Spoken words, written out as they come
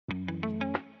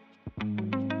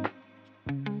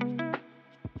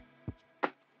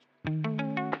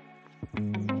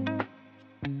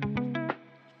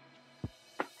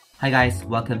Hi guys,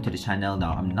 welcome to the channel.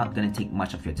 Now I'm not gonna take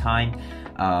much of your time.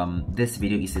 This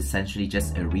video is essentially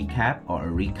just a recap or a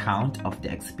recount of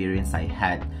the experience I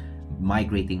had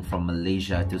migrating from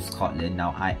Malaysia to Scotland.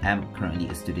 Now I am currently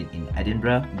a student in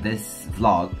Edinburgh. This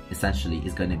vlog essentially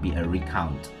is gonna be a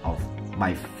recount of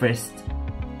my first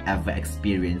ever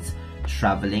experience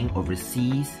traveling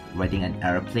overseas, riding an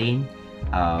airplane.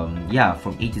 Yeah,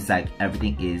 from A to Z,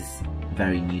 everything is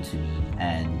very new to me,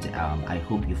 and I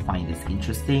hope you find this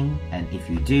interesting. And if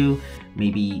you do,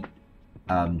 maybe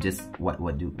just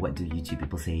what do YouTube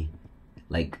people say?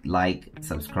 Like,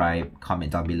 subscribe,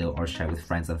 comment down below, or share with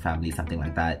friends and family, something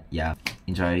like that. Yeah,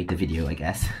 enjoy the video, I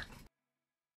guess.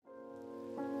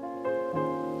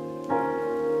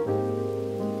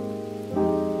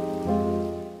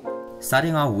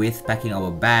 Starting off with packing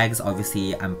our bags.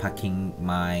 Obviously, I'm packing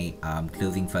my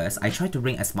clothing first. I try to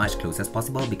bring as much clothes as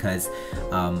possible because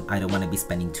I don't want to be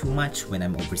spending too much when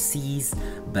I'm overseas,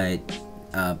 but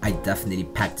I definitely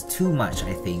packed too much,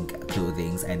 I think,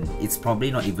 clothing, and it's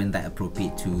probably not even that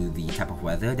appropriate to the type of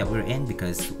weather that we're in,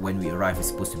 because when we arrive it's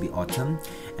supposed to be autumn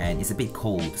and it's a bit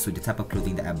cold, so the type of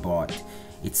clothing that I bought,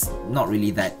 it's not really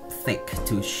that thick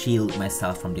to shield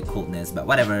myself from the coldness, but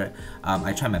whatever.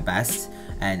 I try my best,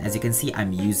 and as you can see,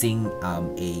 I'm using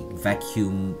a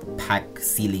vacuum pack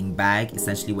sealing bag.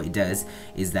 Essentially what it does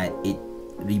is that it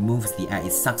removes the air,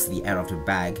 it sucks the air of the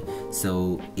bag,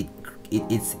 so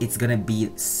it's gonna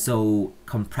be so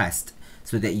compressed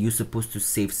so that you're supposed to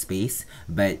save space.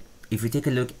 But if you take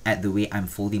a look at the way I'm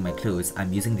folding my clothes,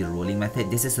 I'm using the rolling method.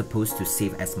 This is supposed to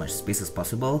save as much space as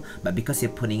possible, but because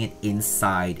you're putting it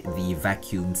inside the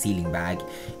vacuum sealing bag,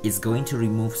 it's going to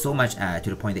remove so much air to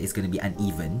the point that it's going to be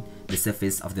uneven. The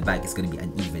surface of the bag is going to be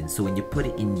uneven. So when you put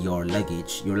it in your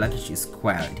luggage is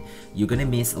squared. You're going to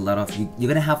miss a lot of, you're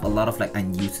going to have a lot of like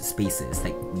unused spaces,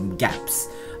 like gaps,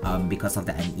 because of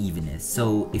the unevenness.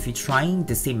 So if you're trying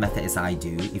the same method as I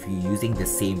do, if you're using the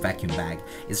same vacuum bag,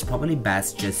 it's probably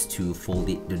best just to fold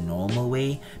it the normal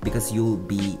way, because you'll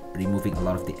be removing a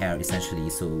lot of the air essentially.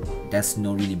 So there's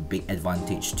no really big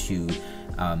advantage to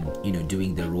you know,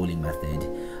 doing the rolling method.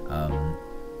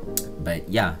 But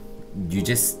yeah, you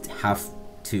just have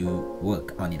to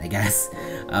work on it, I guess.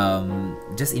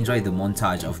 Just enjoy the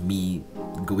montage of me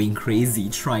going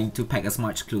crazy trying to pack as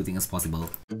much clothing as possible.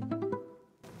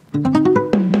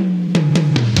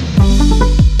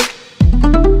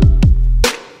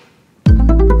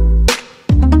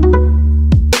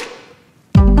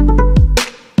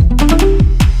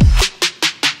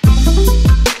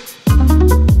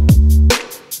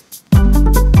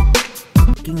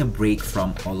 Taking a break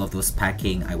from all of those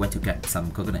packing, I went to get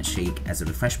some coconut shake as a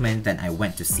refreshment. Then I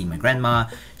went to see my grandma.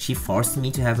 She forced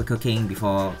me to have a cooking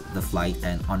before the flight,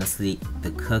 and honestly,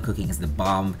 her cooking is the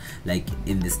bomb. Like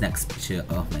in this next picture,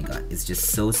 oh my god, it's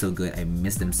just so good. I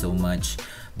miss them so much.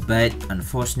 But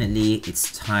unfortunately,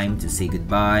 it's time to say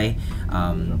goodbye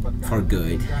for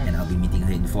good, and I'll be meeting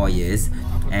her in 4 years.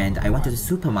 And I went to the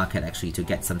supermarket actually to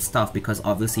get some stuff, because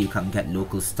obviously you can't get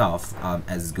local stuff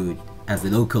as good as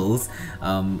the locals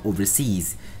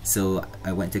overseas. So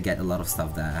I went to get a lot of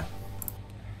stuff there.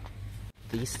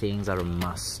 These things are a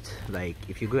must. Like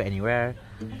if you go anywhere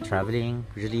traveling,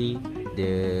 usually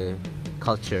the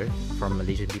culture from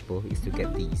Malaysian people is to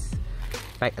get these.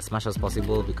 Pack as much as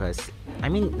possible, because I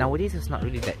mean nowadays it's not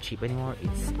really that cheap anymore.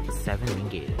 It's 7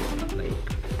 ringgit. Like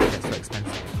that's so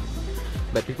expensive.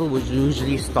 But people would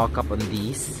usually stock up on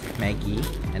these Maggi,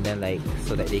 and then like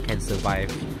so that they can survive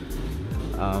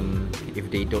if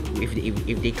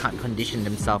they can't condition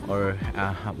themselves, or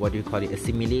what do you call it,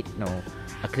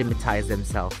 acclimatize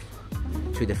themselves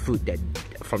to the food that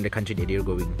from the country that they're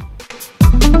going.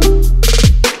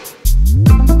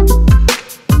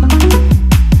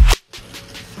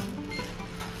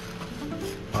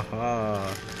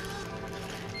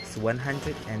 It's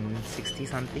 160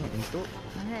 something untuk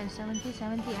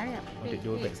 170.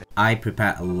 I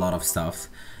prepare a lot of stuff,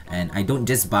 and I don't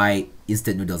just buy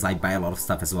instant noodles, I buy a lot of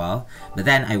stuff as well. But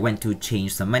then I went to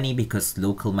change some money, because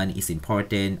local money is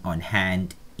important on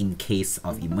hand in case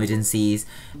of emergencies,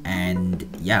 and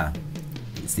yeah,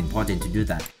 it's important to do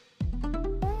that.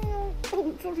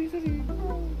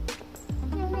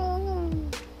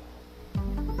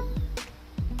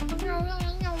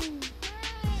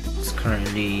 It's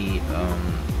currently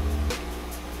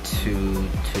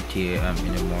 2:30 AM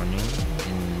in the morning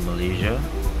in Malaysia.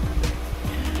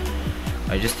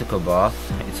 I just took a bath.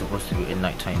 It's supposed to be a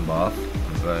nighttime bath,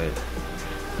 but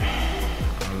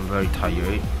I'm very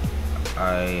tired.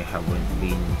 I haven't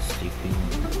been sleeping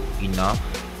enough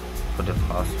for the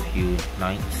past few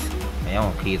nights. I am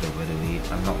okay though, by the way.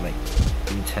 I'm not like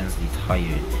intensely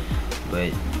tired,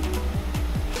 but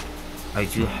I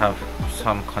do have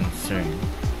some concern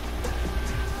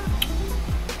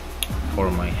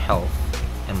for my health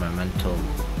and my mental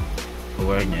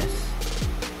awareness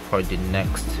for the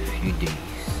next few days,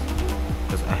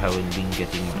 because I haven't been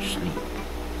getting much sleep.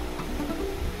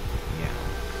 Yeah,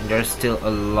 and there's still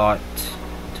a lot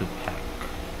to pack.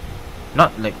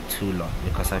 Not like too long,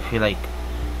 because I feel like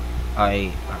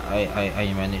I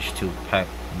managed to pack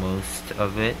most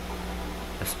of it,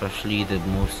 especially the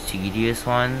most tedious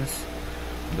ones,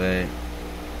 but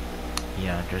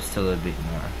yeah, there's still a bit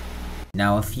more.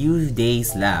 Now a few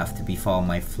days left before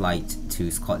my flight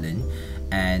to Scotland,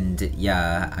 and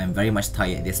yeah, I'm very much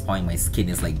tired at this point. My skin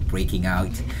is like breaking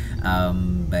out,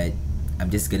 but I'm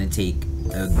just gonna take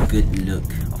a good look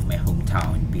of my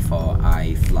hometown before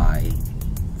I fly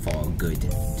for good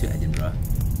to Edinburgh.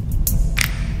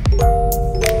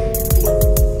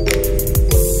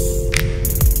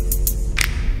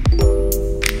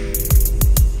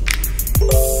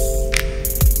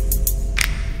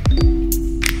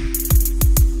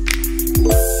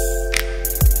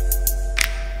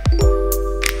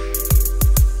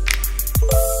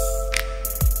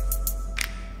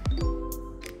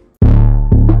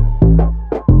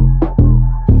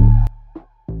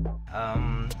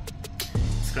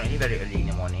 It's currently very early in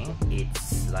the morning.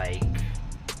 It's like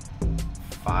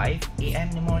 5 a.m.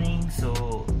 in the morning,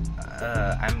 so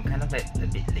I'm kind of like a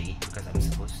bit late because I'm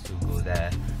supposed to go there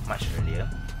much earlier,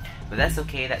 but that's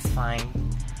okay, that's fine.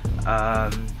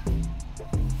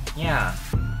 Yeah,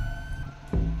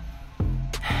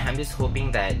 I'm just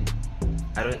hoping that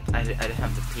I don't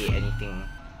have to pay anything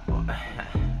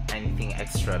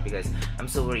extra, because I'm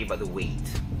so worried about the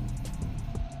weight.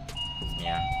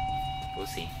 Yeah, we'll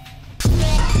see.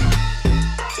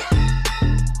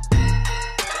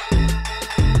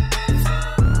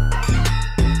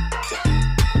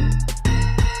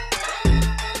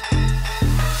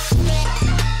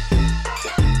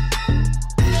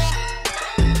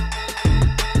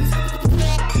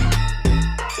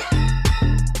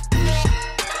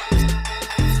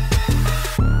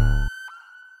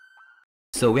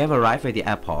 So we have arrived at the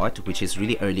airport, which is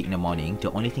really early in the morning.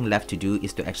 The only thing left to do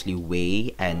is to actually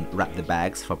weigh and wrap the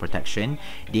bags for protection.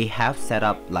 They have set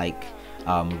up like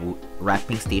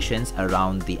wrapping stations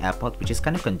around the airport, which is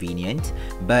kind of convenient,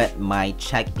 but my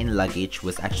check-in luggage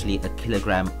was actually a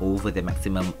kilogram over the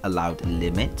maximum allowed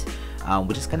limit,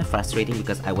 which is kind of frustrating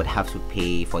because I would have to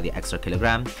pay for the extra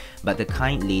kilogram. But the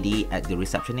kind lady at the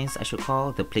receptionist, I should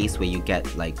call, the place where you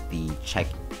get like the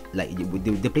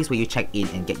the place where you check in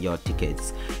and get your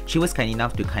tickets, she was kind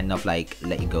enough to kind of like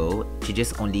let it go. She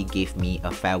just only gave me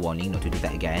a fair warning not to do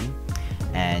that again,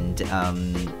 and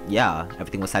yeah,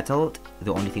 everything was settled.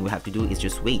 The only thing we have to do is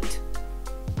just wait.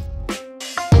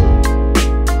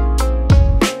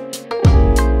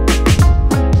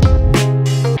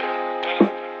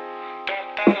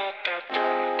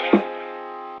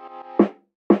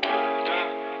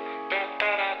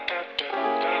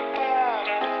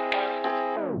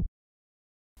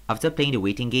 After playing the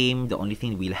waiting game, the only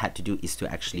thing we had to do is to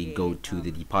actually go to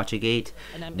the departure gate.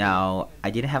 Now, I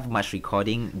didn't have much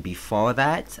recording before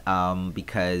that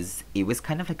because it was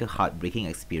kind of like a heartbreaking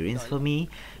experience for me,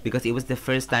 because it was the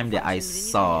first time that I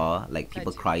saw like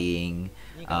people crying,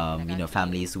 you know,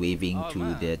 families waving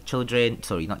to their children,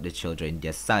 sorry, not the children,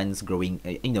 their sons growing,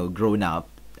 you know, grown up,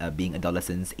 being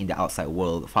adolescents in the outside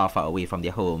world, far, far away from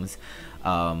their homes.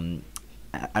 I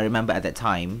remember at that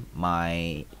time,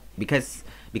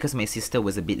 because my sister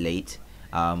was a bit late,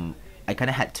 I kind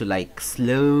of had to like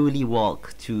slowly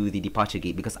walk to the departure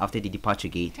gate, because after the departure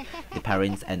gate, the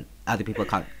parents and other people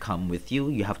can't come with you.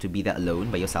 You have to be there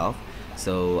alone by yourself.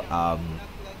 So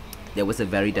that was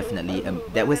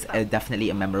definitely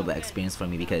a memorable experience for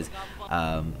me, because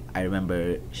I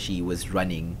remember she was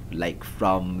running like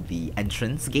from the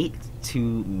entrance gate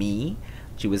to me.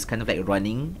 She was kind of like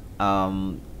running,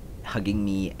 hugging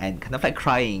me and kind of like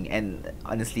crying, and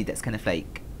honestly that's kind of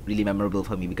like really memorable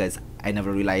for me, because I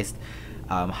never realized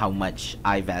how much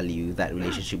I value that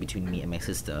relationship between me and my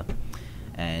sister.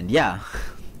 And yeah,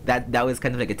 that was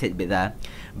kind of like a tidbit there.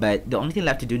 But the only thing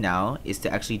left to do now is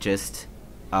to actually just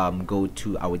go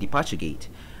to our departure gate.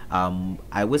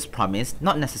 I was promised,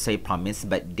 not necessarily promised,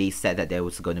 but they said that there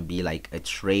was going to be like a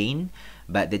train,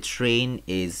 but the train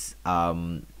is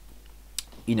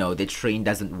you know, the train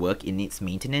doesn't work, it needs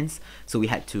maintenance, so we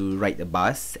had to ride the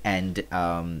bus. And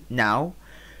now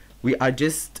we are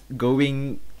just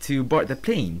going to board the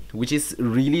plane, which is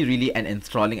really an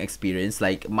enthralling experience.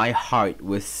 Like, my heart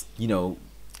was, you know,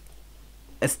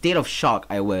 a state of shock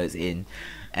I was in,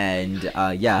 and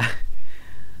yeah,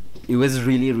 it was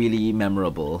really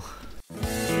memorable.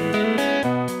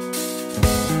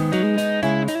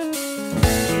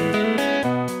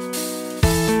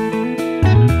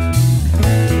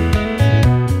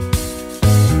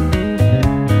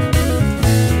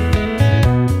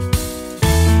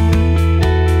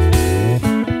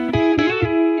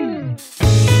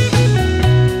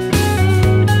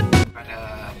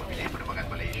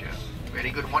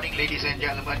 and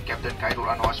gentlemen, Captain Khairul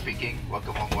Anwar speaking.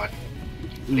 Welcome on board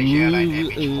Malaysia Airlines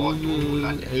MH42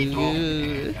 London Heathrow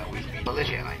and with me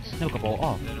Malaysia Airlines. Kenapa kau bawa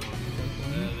off?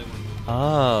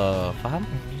 Oh, faham?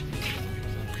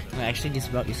 No, actually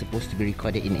this vlog is supposed to be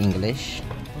recorded in English.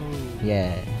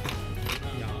 Yeah.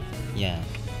 Yeah.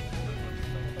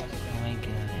 Oh my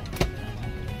god.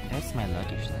 That's my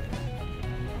luggage then.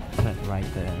 But right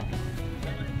there.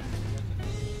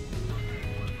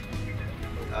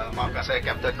 Maafkan saya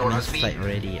Captain Nur I'm Azmi. like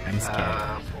ready. I'm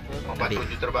scared. Membantu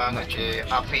juruterbang Encik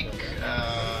Afiq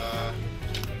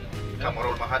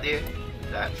Kamarul Mahathir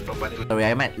dan pembantu. Sorry,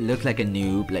 I might look like a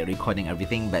noob, like recording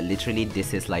everything, but literally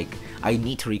this is like, I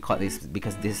need to record this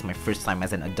because this is my first time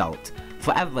as an adult.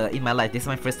 Forever in my life, this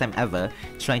is my first time ever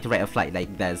trying to ride a flight.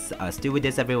 Like there's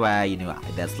stewardess everywhere, you know,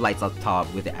 there's lights on top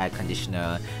with the air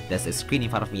conditioner, there's a screen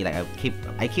in front of me, like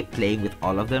I keep playing with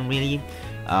all of them really.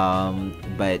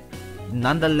 But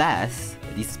nonetheless,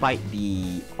 despite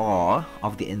the awe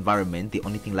of the environment, the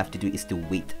only thing left to do is to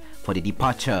wait for the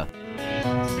departure.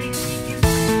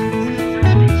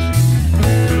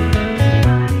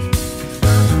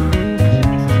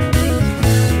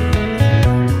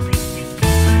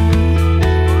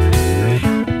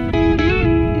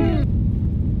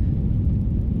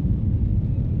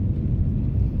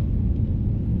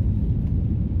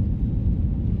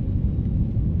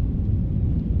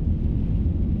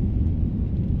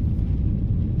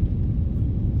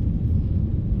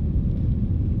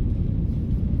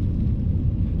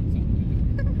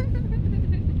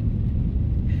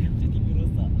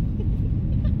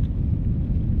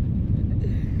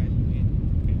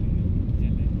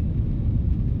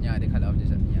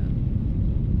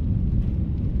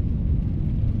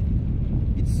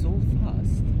 It's so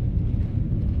fast.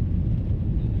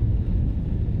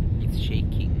 It's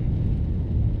shaking.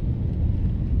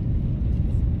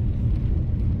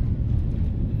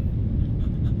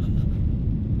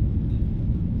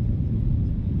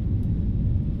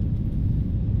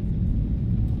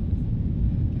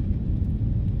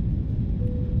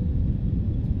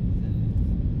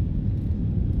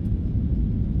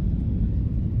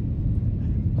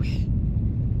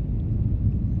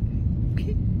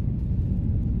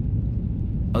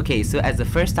 Okay, so as a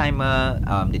first timer,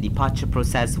 the departure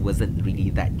process wasn't really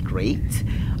that great.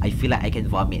 I feel like I can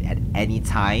vomit at any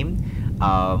time.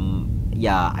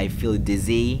 Yeah, I feel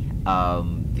dizzy.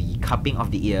 The cupping of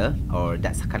the ear, or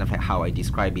that's kind of like how I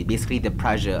describe it. Basically, the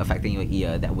pressure affecting your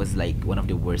ear, that was like one of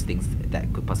the worst things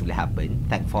that could possibly happen.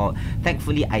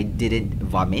 Thankfully, I didn't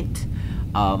vomit.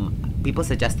 People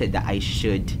suggested that I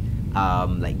should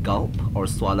like gulp or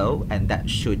swallow, and that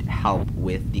should help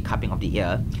with the cupping of the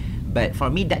ear. But for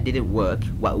me, that didn't work.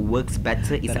 What works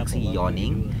better is actually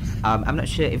yawning. I'm not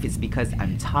sure if it's because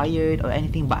I'm tired or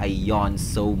anything, but I yawned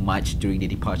so much during the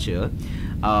departure.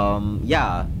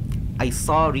 Yeah, I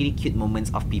saw really cute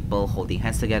moments of people holding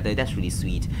hands together. That's really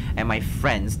sweet. And my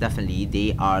friends, definitely,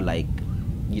 they are like,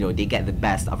 you know, they get the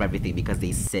best of everything because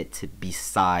they sit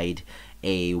beside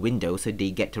a window, so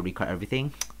they get to record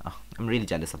everything. Oh, I'm really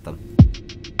jealous of them.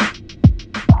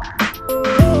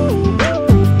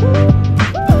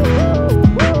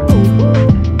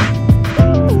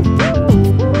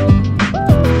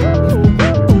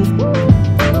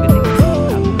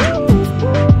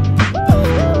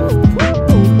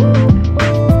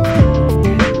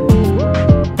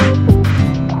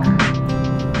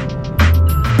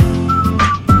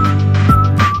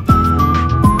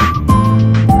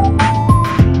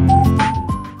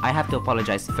 To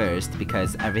apologize first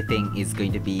because everything is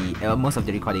going to be most of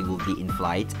the recording will be in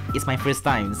flight. It's my first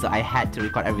time, so I had to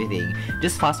record everything.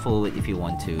 Just fast forward if you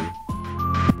want to.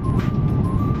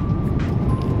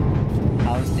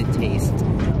 How's the taste?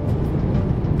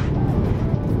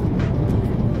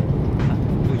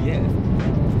 Oh yeah.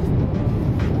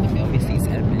 I mean, obviously it's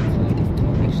airplane food.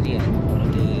 Actually, one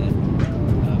of the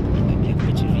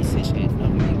temperature research and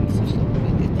not really research,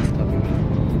 but the discovery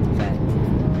that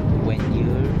when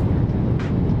you're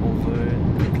over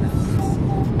the clouds,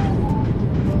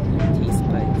 your taste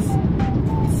buds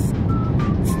is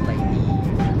slightly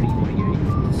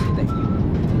rewired so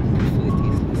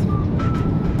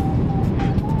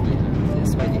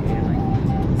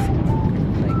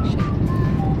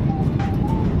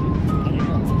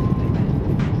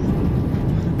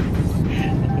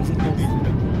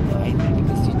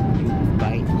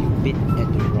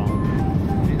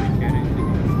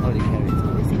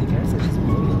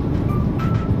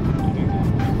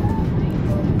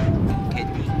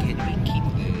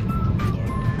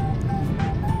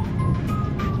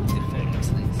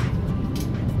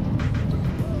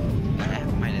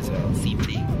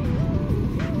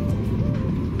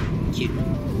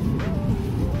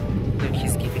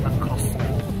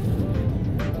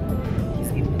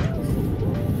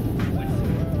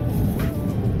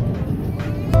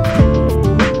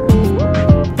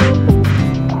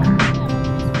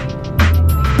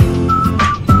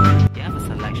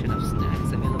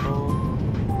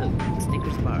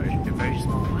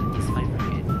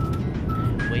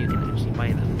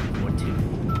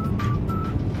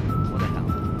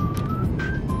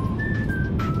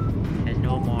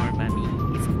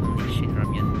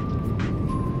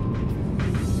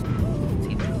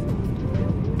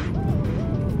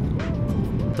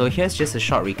So here's just a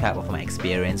short recap of my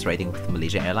experience riding with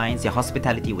Malaysia Airlines. Their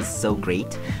hospitality was so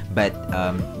great, but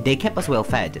they kept us well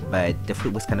fed, but the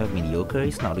food was kind of mediocre.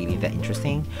 It's not really that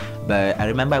interesting. But I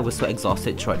remember I was so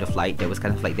exhausted throughout the flight. That was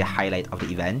kind of like the highlight of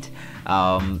the event.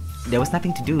 There was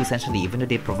nothing to do essentially, even though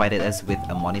they provided us with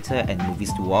a monitor and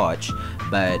movies to watch,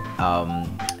 but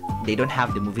they don't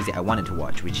have the movies that I wanted to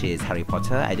watch, which is Harry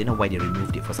Potter. I don't know why they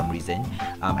removed it for some reason.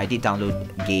 I did download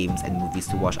games and movies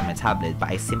to watch on my tablet,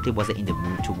 but I simply wasn't in the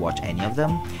mood to watch any of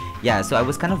them. Yeah, so I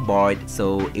was kind of bored,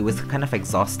 so it was kind of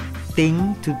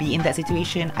exhausting to be in that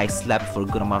situation. I slept for a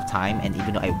good amount of time, and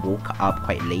even though I woke up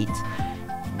quite late,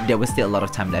 there was still a lot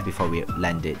of time left before we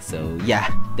landed. So yeah,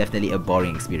 definitely a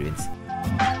boring experience.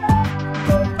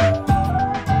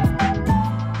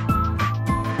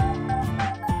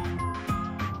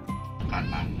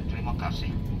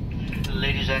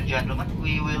 Ladies and gentlemen,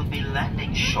 we will be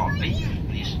landing shortly.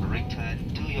 Please return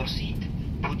to your seat.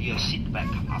 Put your seat back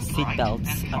upright Seatbelts and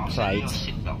fasten upright. your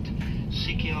seatbelt.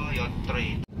 Secure your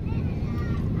tray.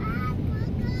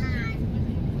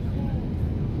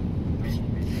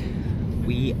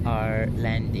 We are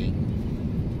landing.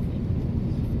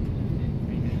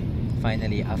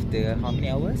 Finally, after how many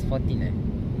hours? 14 eh?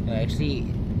 No, actually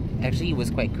it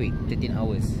was quite quick, 13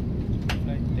 hours.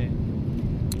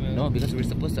 No, because we're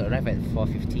supposed to arrive at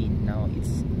 4:15. Now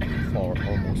it's 4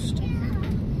 almost.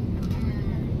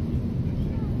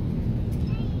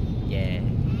 Yeah.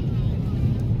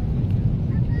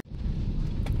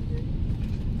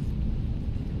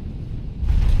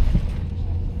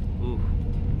 Ooh.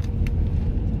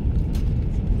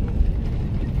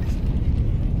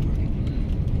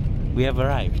 We have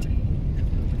arrived.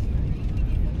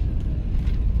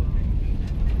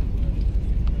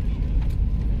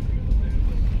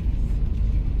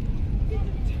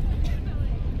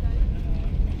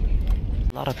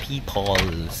 A lot of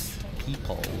peoples.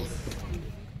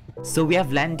 So we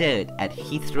have landed at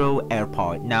Heathrow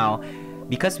Airport. Now,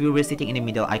 because we were sitting in the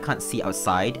middle, I can't see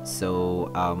outside,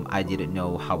 so I didn't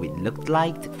know how it looked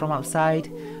like from outside.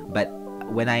 But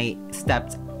when I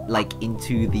stepped like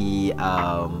into the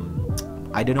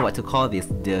I don't know what to call this,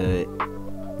 the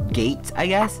gate, I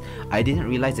guess, I didn't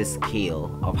realize the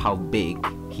scale of how big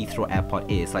Heathrow Airport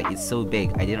is. Like, it's so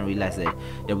big, I didn't realize it.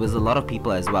 There was a lot of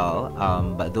people as well,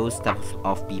 but those types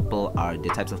of people are the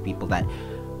types of people that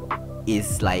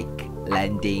is like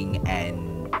landing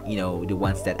and, you know, the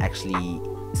ones that actually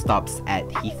stops at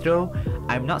Heathrow.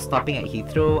 I'm not stopping at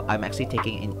Heathrow, I'm actually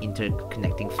taking an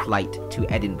interconnecting flight to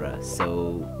Edinburgh.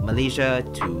 So Malaysia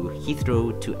to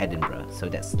Heathrow to Edinburgh. So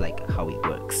that's like how it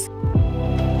works.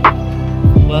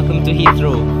 Welcome to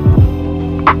Heathrow.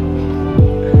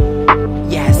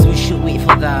 Yes, we should wait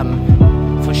for them,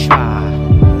 for sure.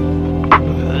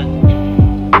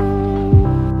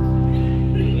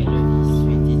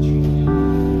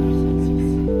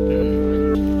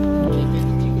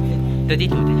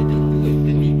 32.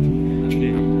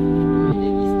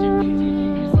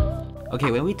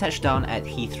 Okay, when we touched down at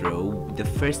Heathrow, the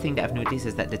first thing that I've noticed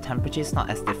is that the temperature is not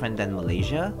as different than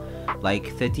Malaysia, like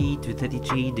 30 to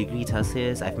 33 degrees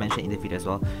Celsius. I've mentioned in the video as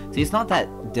well. So it's not that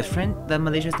different than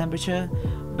Malaysia's temperature,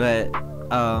 but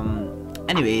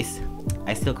anyways,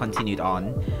 I still continued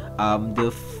on.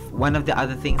 One of the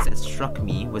other things that struck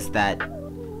me was that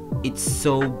it's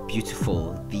so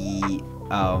beautiful. The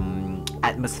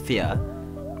atmosphere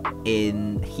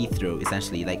in Heathrow,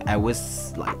 essentially, like I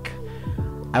was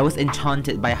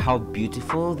enchanted by how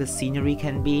beautiful the scenery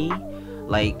can be.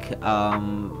 Like I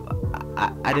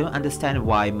don't understand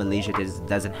why Malaysia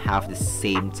doesn't have the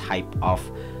same type of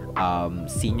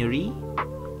scenery.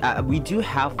 We do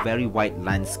have very white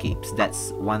landscapes,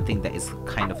 that's one thing that is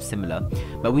kind of similar,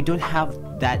 but we don't have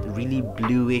that really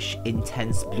bluish,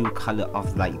 intense blue color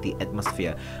of like the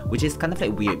atmosphere, which is kind of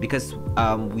like weird because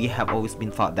we have always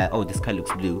been thought that, oh, the sky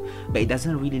looks blue, but it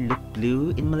doesn't really look blue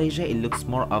in Malaysia. It looks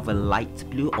more of a light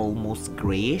blue, almost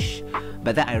grayish.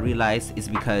 But that I realized is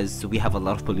because we have a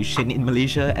lot of pollution in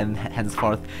Malaysia, and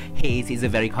henceforth haze is a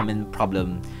very common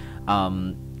problem.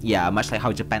 Yeah, much like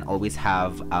how Japan always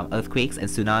have earthquakes and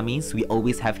tsunamis, we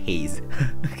always have haze.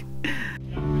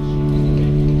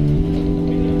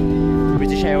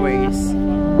 British Airways.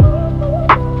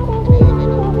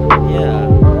 Yeah.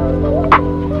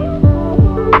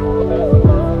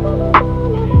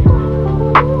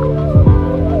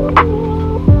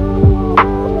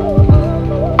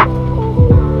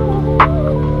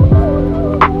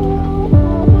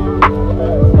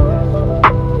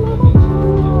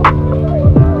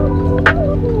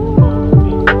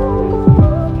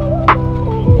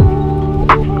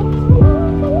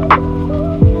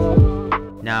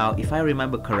 Now, if I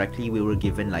remember correctly, we were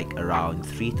given like around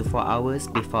 3 to 4 hours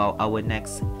before our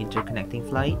next interconnecting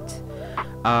flight.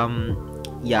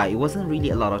 Yeah, it wasn't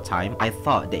really a lot of time. I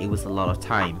thought that it was a lot of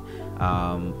time,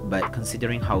 but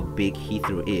considering how big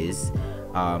Heathrow is,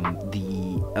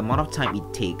 the amount of time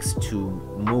it takes to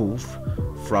move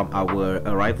from our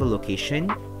arrival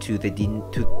location to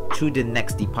the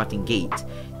next departing gate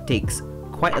takes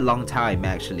quite a long time.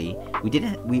 Actually,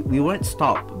 we weren't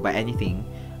stopped by anything.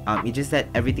 It's just that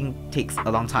everything takes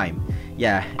a long time.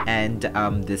 Yeah, and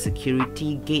the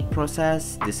security gate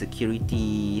process, the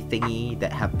security thingy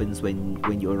that happens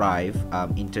when you arrive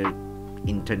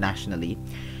internationally,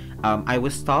 I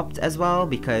was stopped as well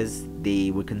because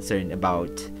they were concerned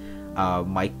about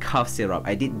my cough syrup.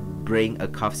 I did bring a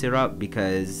cough syrup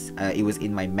because it was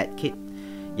in my med kit.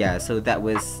 Yeah, so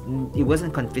it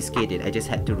wasn't confiscated. I just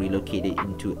had to relocate it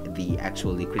into the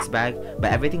actual liquids bag, but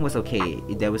everything was okay.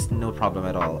 There was no problem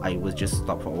at all. I was just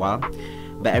stopped for a while,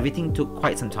 but everything took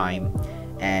quite some time,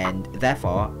 and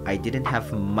therefore I didn't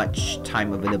have much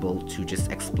time available to just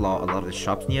explore a lot of the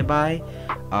shops nearby.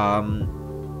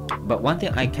 But one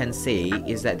thing I can say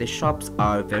is that the shops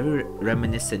are very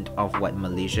reminiscent of what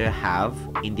Malaysia have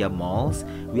in their malls.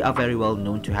 We are very well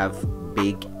known to have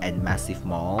big and massive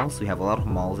malls. We have a lot of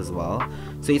malls as well,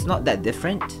 so it's not that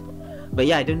different. But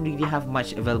yeah, I don't really have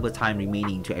much available time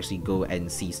remaining to actually go and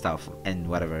see stuff and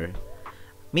whatever.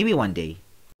 Maybe one day.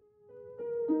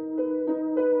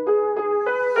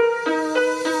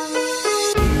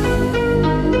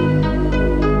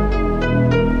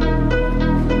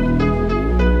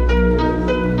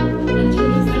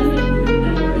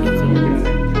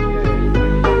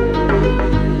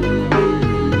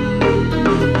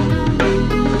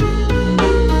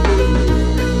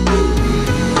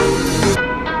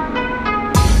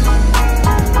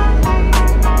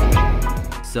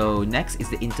 So next is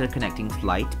the interconnecting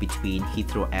flight between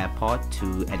Heathrow Airport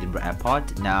to Edinburgh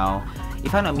Airport. Now,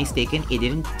 if I'm not mistaken, it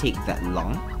didn't take that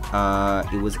long.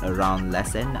 It was around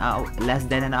less than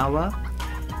an hour.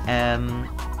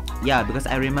 Yeah, because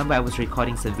I remember I was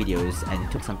recording some videos and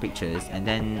took some pictures, and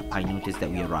then I noticed that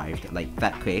we arrived like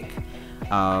that quick.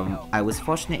 I was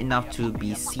fortunate enough to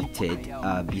be seated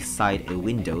beside a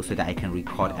window so that I can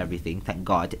record everything, thank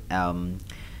God. And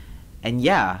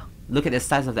yeah, look at the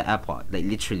size of the airport. Like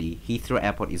literally, Heathrow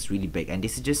Airport is really big, and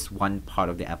this is just one part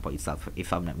of the airport itself,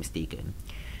 if I'm not mistaken.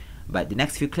 But the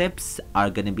next few clips are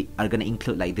gonna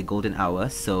include like the golden hour,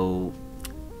 so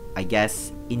I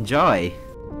guess enjoy.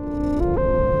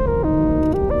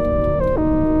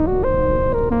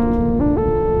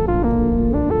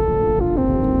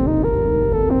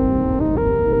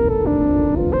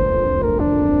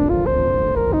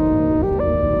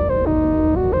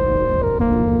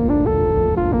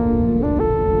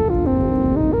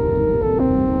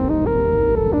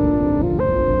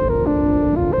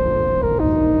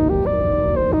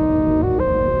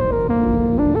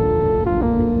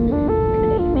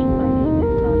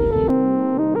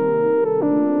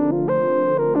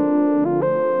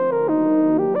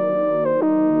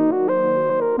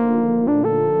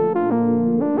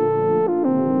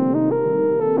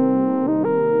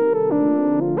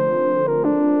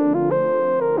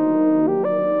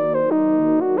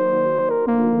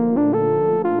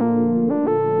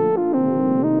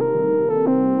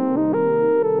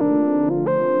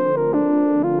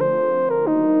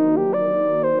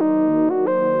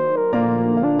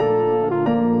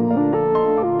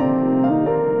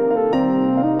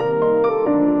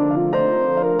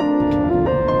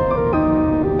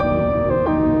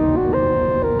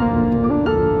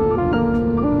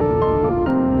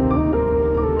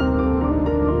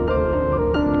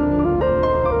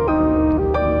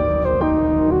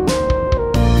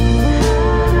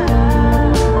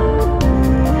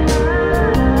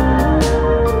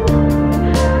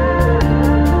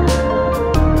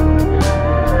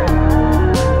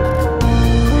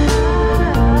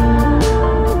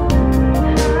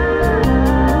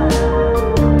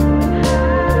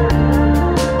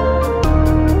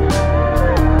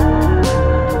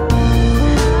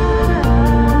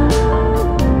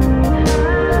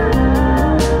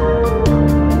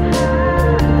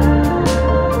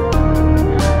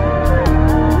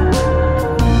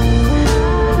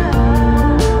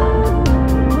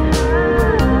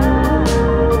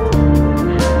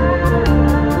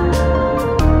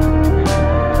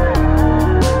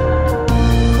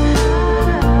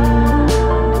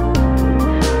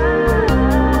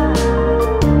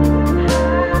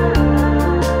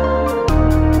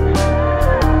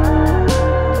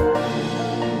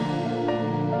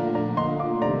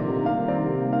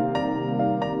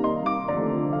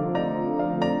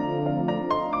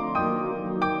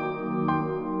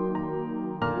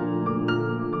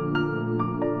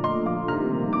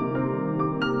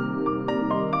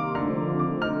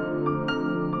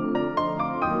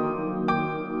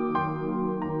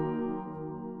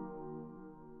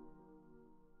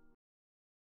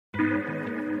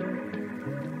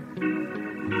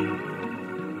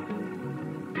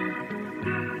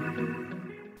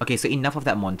 Okay, so enough of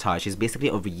that montage. It's basically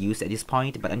overused at this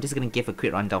point, but I'm just gonna give a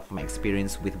quick rundown of my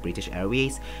experience with British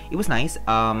Airways. It was nice.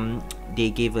 They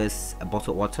gave us a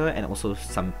bottled water and also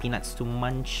some peanuts to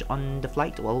munch on the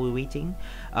flight while we're waiting.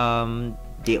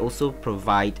 They also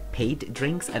provide paid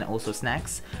drinks and also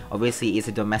snacks. Obviously, it's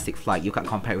a domestic flight. You can't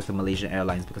compare it with the Malaysian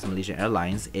Airlines because Malaysian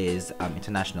Airlines is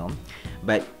international.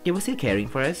 But they were still caring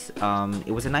for us.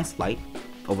 It was a nice flight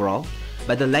overall.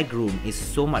 But the leg room is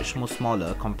so much more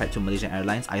smaller compared to Malaysian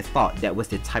Airlines. I thought that was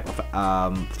the type of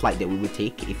flight that we would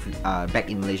take if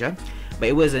back in Malaysia, but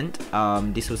it wasn't.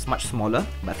 This was much smaller,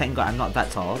 but thank God I'm not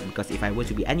that tall, because if I were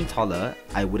to be any taller,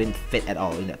 I wouldn't fit at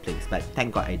all in that place, but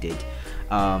thank God I did.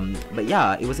 But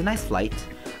yeah, it was a nice flight.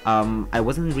 I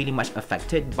wasn't really much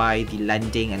affected by the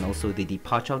landing and also the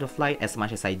departure of the flight as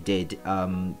much as I did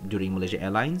during Malaysia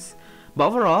Airlines. But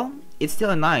overall, it's still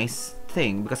a nice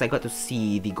thing because I got to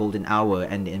see the golden hour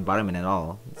and the environment and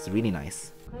all. It's really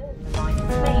nice.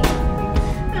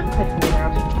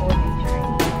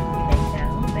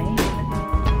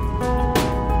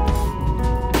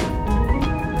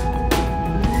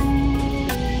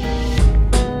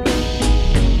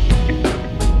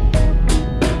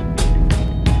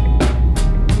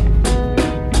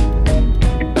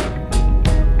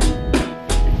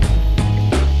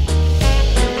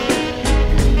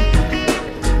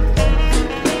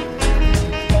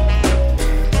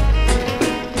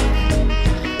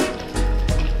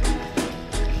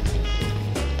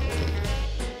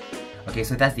 Okay,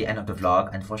 so that's the end of the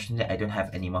vlog. Unfortunately, I don't have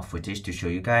any more footage to show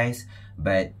you guys.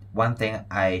 But one thing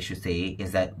I should say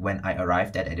is that when I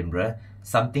arrived at Edinburgh,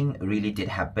 something really did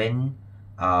happen.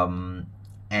 And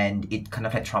it kind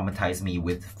of like traumatized me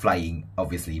with flying,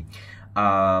 obviously.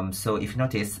 So if you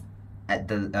notice, at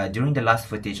the during the last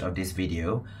footage of this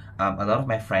video, a lot of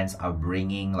my friends are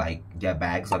bringing like their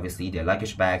bags, obviously their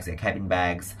luggage bags, their cabin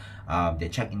bags, their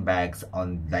check-in bags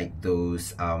on like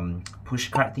those push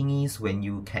cart thingies when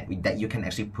you can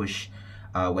actually push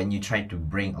when you try to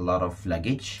bring a lot of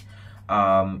luggage.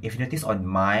 If you notice on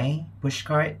my push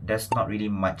cart, there's not really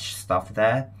much stuff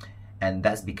there, and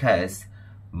that's because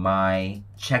my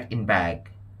check-in bag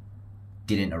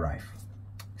didn't arrive.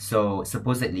 So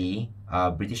supposedly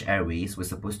British Airways was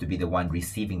supposed to be the one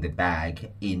receiving the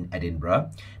bag in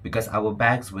Edinburgh, because our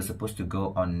bags were supposed to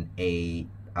go on a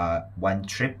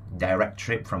direct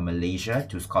trip from Malaysia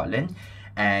to Scotland,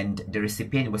 and the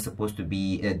recipient was supposed to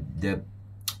be the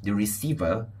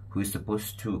receiver who is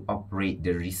supposed to operate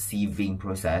the receiving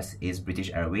process is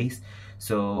British Airways.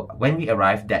 So when we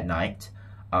arrived that night,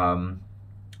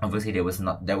 obviously there was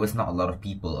not a lot of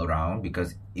people around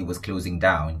because it was closing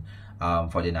down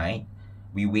for the night.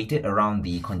 We waited around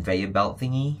the conveyor belt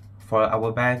thingy for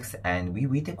our bags, and we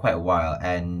waited quite a while,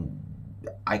 and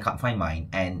I can't find mine.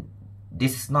 And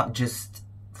this is not just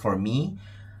for me.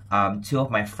 Two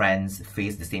of my friends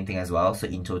faced the same thing as well. So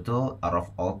in total, out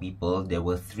of all people, there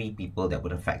were 3 people that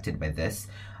were affected by this.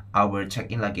 Our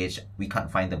check-in luggage, we can't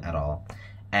find them at all.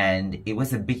 And it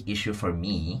was a big issue for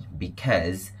me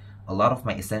because a lot of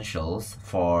my essentials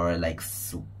for like,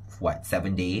 what,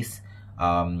 7 days,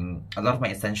 a lot of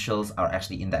my essentials are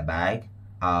actually in that bag,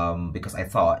 because I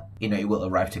thought, you know, it will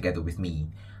arrive together with me.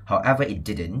 However, it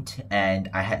didn't, and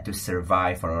I had to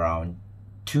survive for around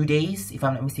 2 days, if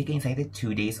I'm not mistaken. It's either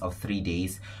 2 days or 3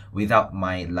 days without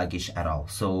my luggage at all.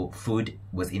 So food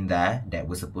was in there that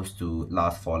was supposed to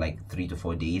last for like 3 to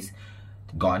 4 days,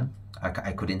 gone.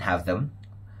 I couldn't have them.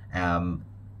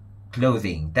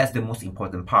 Clothing, that's the most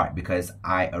important part, because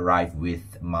I arrived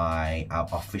with my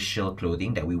official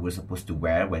clothing that we were supposed to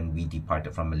wear when we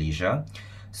departed from Malaysia.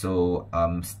 So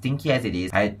stinky as it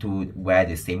is, I had to wear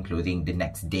the same clothing the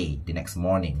next day, the next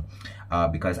morning,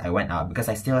 because I went out, because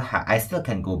I still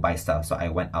can go buy stuff. So I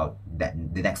went out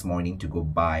the next morning to go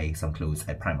buy some clothes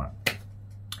at Primark.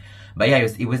 But yeah,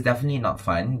 it was definitely not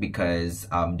fun because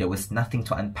there was nothing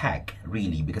to unpack,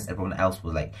 really, because everyone else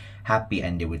was like happy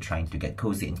and they were trying to get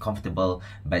cozy and comfortable,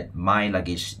 but my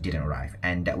luggage didn't arrive,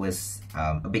 and that was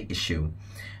a big issue.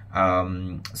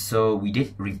 So we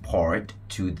did report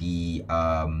to the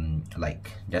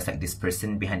there's like this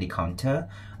person behind the counter.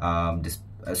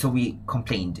 So we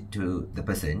complained to the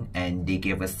person, and they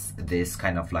gave us this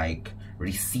kind of like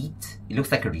receipt. It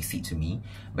looks like a receipt to me,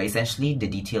 but essentially the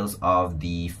details of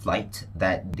the flight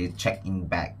that the check-in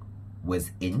bag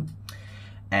was in,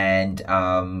 and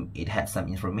it had some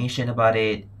information about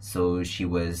it. So she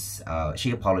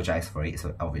she apologized for it,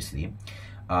 so obviously,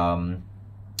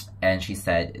 and she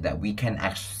said that we can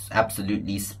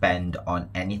absolutely spend on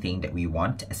anything that we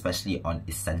want, especially on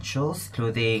essentials,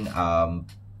 clothing,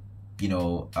 you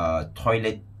know,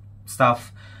 toilet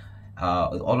stuff,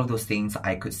 all of those things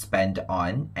I could spend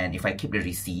on, and if I keep the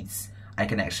receipts, I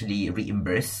can actually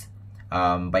reimburse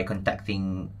by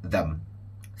contacting them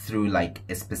through like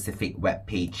a specific web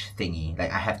page thingy.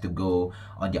 Like I have to go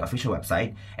on the official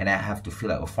website and I have to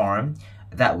fill out a form.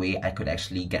 That way I could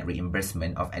actually get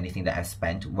reimbursement of anything that I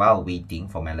spent while waiting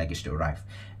for my luggage to arrive.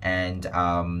 And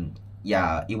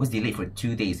yeah, it was delayed for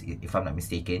 2 days if I'm not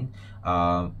mistaken,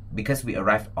 because we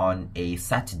arrived on a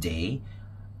Saturday.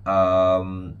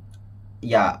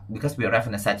 Yeah, because we arrived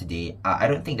on a Saturday, I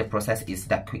don't think the process is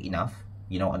that quick enough,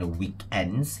 you know, on the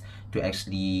weekends to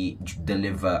actually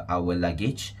deliver our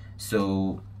luggage.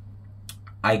 So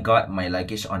I got my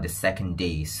luggage on the second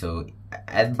day. So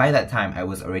and by that time I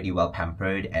was already well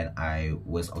pampered and I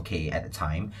was okay at the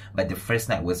time, but the first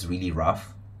night was really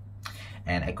rough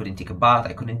and I couldn't take a bath.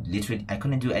 I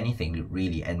couldn't do anything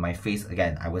really, and my face,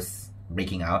 again, I was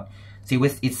breaking out. So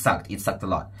it sucked a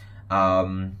lot.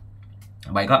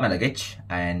 But I got my luggage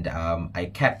and I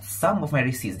kept some of my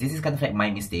receipts. This is kind of like my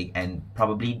mistake, and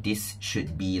probably this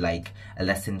should be like a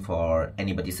lesson for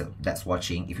anybody that's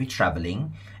watching. If you're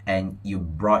traveling and you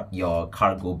brought your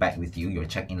cargo bag with you, your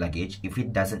check-in luggage, if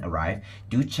it doesn't arrive,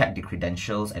 do check the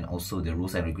credentials and also the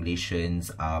rules and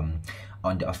regulations on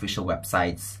the official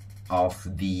websites of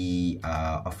the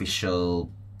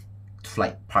official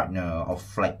flight partner or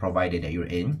flight provider that you're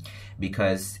in,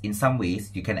 because in some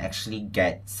ways you can actually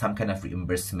get some kind of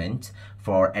reimbursement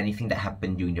for anything that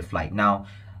happened during the flight. Now,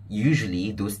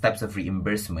 usually those types of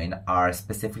reimbursement are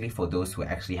specifically for those who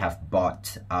actually have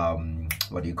bought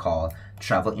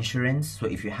travel insurance. So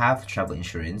if you have travel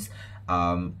insurance,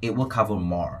 it will cover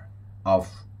more of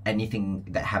anything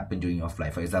that happened during your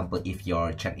flight. For example, if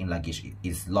your check-in luggage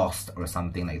is lost or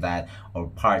something like that, or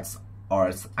parts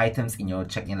or items in your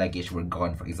check-in luggage were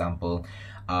gone, for example,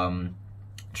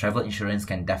 travel insurance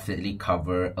can definitely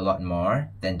cover a lot more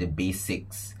than the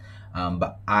basics.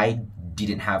 But I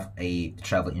didn't have a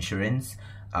travel insurance,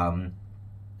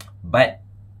 but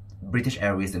British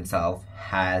Airways themselves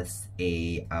has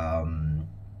a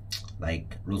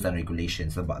like rules and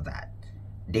regulations about that.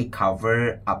 They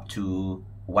cover up to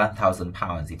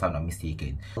 £1,000 if I'm not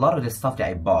mistaken. A lot of the stuff that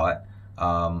I bought,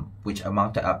 which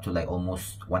amounted up to like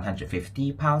almost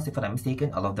 £150 if I'm not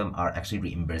mistaken, all of them are actually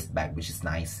reimbursed back, which is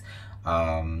nice.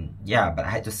 Yeah, but I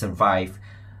had to survive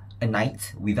a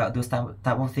night without those type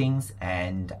of things,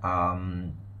 and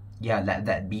yeah, let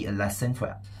that be a lesson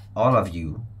for all of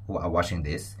you who are watching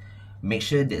this. Make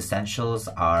sure the essentials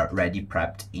are ready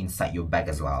prepped inside your bag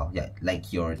as well. Yeah,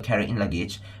 like your carry-in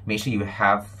luggage, make sure you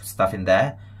have stuff in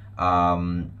there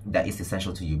that is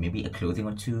essential to you. Maybe a clothing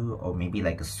or two, or maybe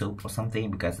like a soap or something,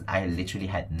 because I literally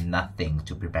had nothing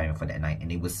to prepare me for that night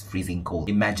and it was freezing cold.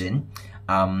 Imagine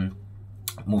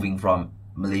moving from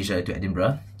Malaysia to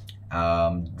Edinburgh,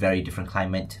 very different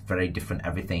climate, very different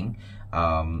everything.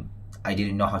 I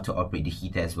didn't know how to operate the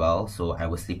heater as well, so I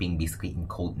was sleeping basically in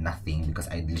cold nothing because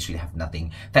I literally have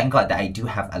nothing. Thank God that I do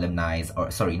have alumni, or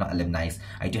sorry, not alumni,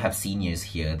 I do have seniors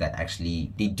here that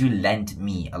actually, they do lend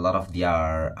me a lot of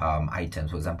their items.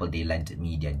 For example, they lent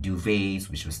me their duvets,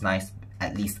 which was nice.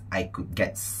 At least I could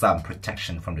get some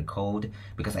protection from the cold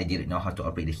because I didn't know how to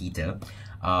operate the heater,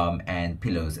 and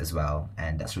pillows as well,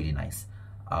 and that's really nice.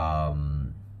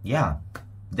 Yeah,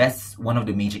 that's one of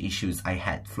the major issues I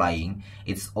had flying.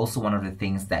 It's also one of the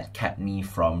things that kept me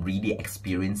from really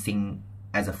experiencing,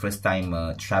 as a first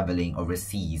timer traveling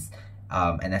overseas,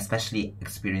 and especially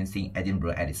experiencing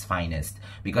Edinburgh at its finest,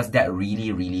 because that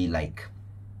really like,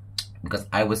 because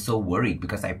I was so worried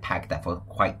because I packed that for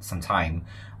quite some time,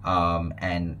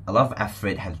 and a lot of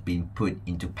effort has been put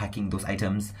into packing those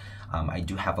items. I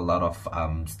do have a lot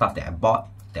of stuff that I bought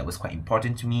that was quite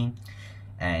important to me,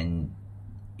 and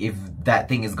if that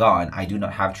thing is gone, I do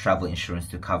not have travel insurance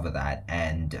to cover that.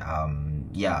 And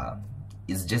yeah,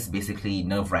 it's just basically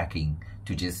nerve-wracking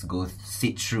to just go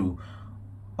sit through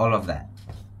all of that.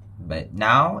 But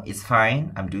now it's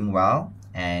fine, I'm doing well,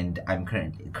 and I'm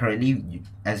currently,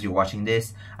 as you're watching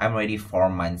this, I'm already 4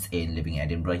 months in living in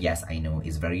Edinburgh. Yes, I know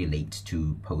it's very late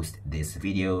to post this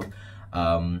video,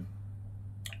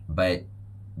 but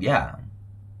yeah,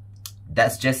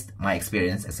 that's just my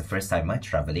experience as a first-timer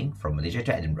traveling from Malaysia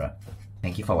to Edinburgh.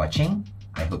 Thank you for watching.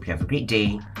 I hope you have a great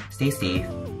day, stay safe,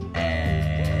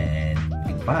 and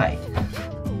goodbye.